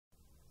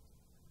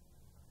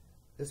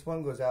This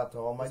one goes out to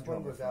all my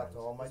drummers. Left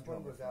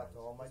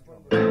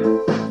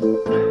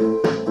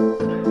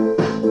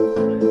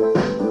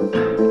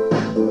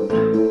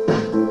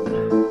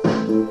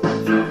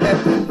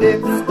the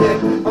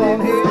lipstick on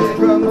his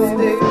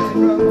drumstick,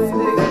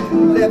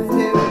 then left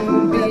him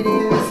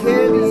beating his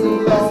head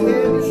along.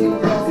 She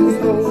brought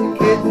his old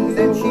kittens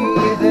and she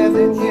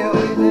left him,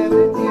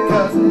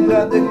 cause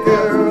another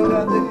girl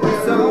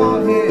was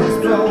on his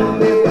phone.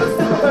 It was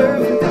the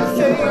perfect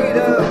shade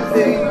of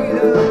pink,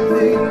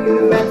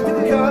 matched the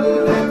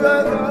color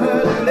of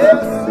her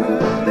lips,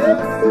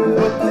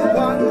 but the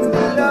ones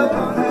below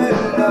her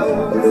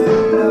nose,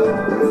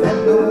 and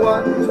the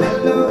ones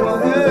below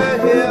her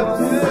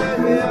hips.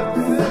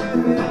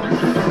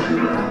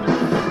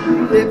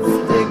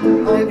 Lipstick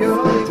on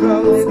your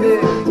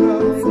drumstick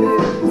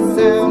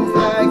sounds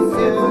like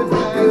it's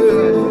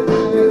good.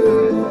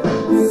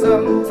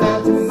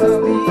 Sometimes you must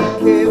be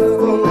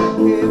careful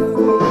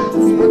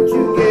just what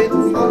you get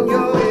on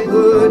your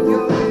hood.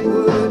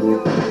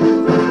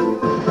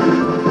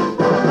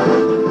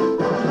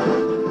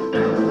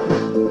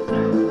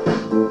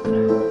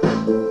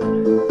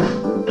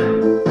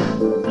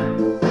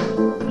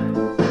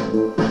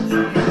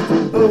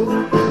 Both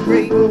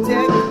great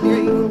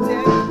technique,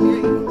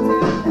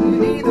 and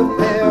neither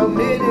pair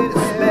made it a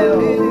smell.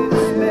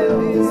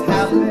 It's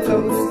how the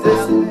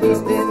toasters and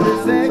yeast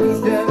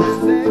infections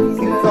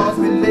can cause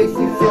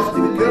relationships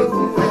to go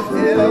to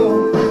hell.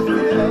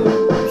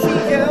 She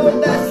yelled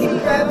that she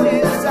grabbed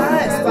his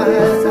size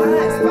fine,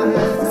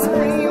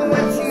 screamed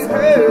when she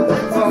heard the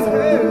phone.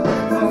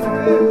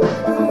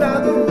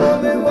 Another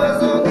woman was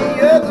on the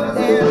other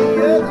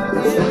end,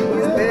 she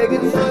was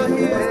begging for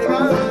his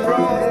drum.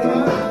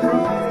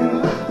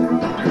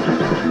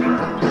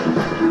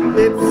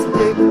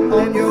 Lipstick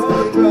on your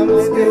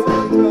drumstick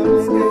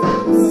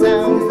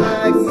sounds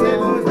like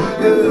it's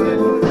good.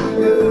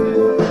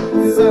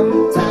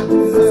 Sometimes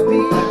you must be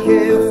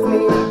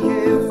careful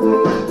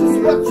just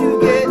what you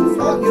get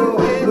on your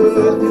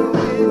hood.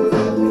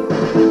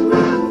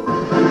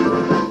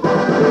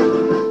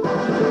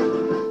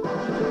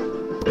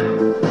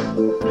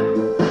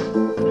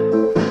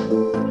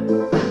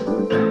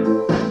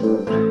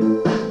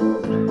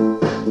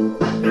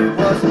 It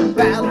was a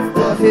battle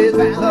for his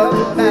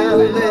love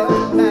ballad.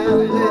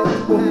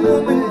 A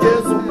woman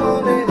just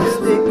wanted a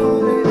stick,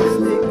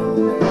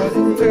 but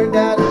it turned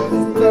out it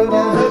was blood on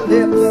her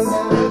lips.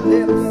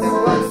 It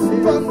was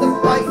from the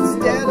white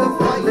instead of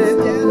white.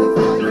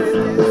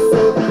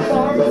 So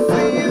tomorrow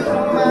for you,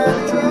 my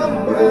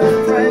drummer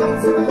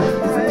friends,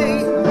 stay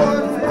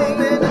one thing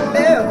and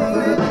never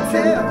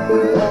tell.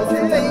 All the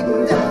fate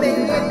that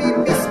made me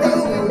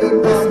bestowed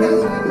upon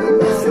me,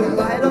 she'll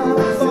bite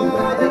off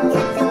all that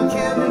you can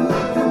chew.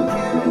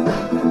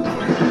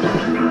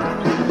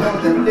 Know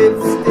that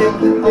lips